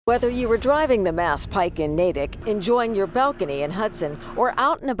Whether you were driving the Mass Pike in Natick, enjoying your balcony in Hudson, or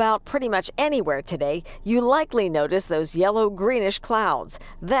out and about pretty much anywhere today, you likely noticed those yellow-greenish clouds.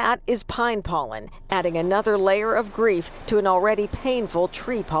 That is pine pollen, adding another layer of grief to an already painful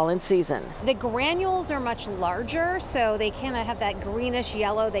tree pollen season. The granules are much larger, so they kind of have that greenish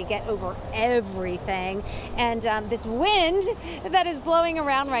yellow. They get over everything. And this wind that is blowing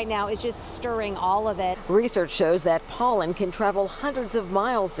around right now is just stirring all of it. Research shows that pollen can travel hundreds of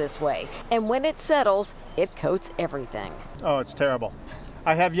miles this way, and when it settles, it coats everything. Oh, it's terrible.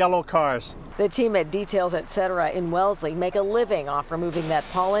 I have yellow cars. The team at Details Etc. in Wellesley make a living off removing that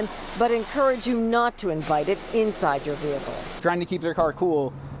pollen, but encourage you not to invite it inside your vehicle. Trying to keep their car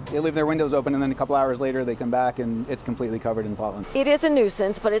cool, they leave their windows open and then a couple hours later they come back and it's completely covered in pollen. It is a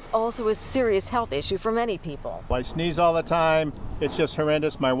nuisance, but it's also a serious health issue for many people. I sneeze all the time. It's just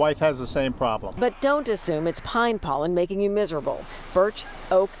horrendous. My wife has the same problem. But don't assume it's pine pollen making you miserable. Birch,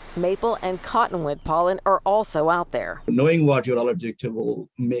 oak, maple, and cottonwood pollen are also out there. Knowing what you're allergic to will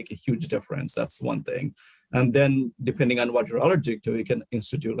make a huge difference. That's one thing. And then depending on what you're allergic to, you can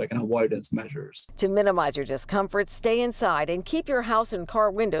institute like an avoidance measures. To minimize your discomfort, stay inside and keep your house and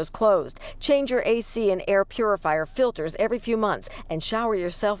car windows closed. Change your AC and air purifier filters every few months and shower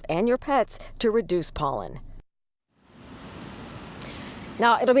yourself and your pets to reduce pollen.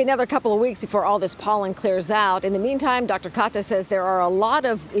 Now, it'll be another couple of weeks before all this pollen clears out. In the meantime, Dr. Kata says there are a lot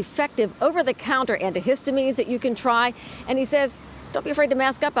of effective over-the-counter antihistamines that you can try. And he says, don't be afraid to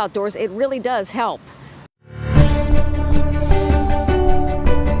mask up outdoors. It really does help.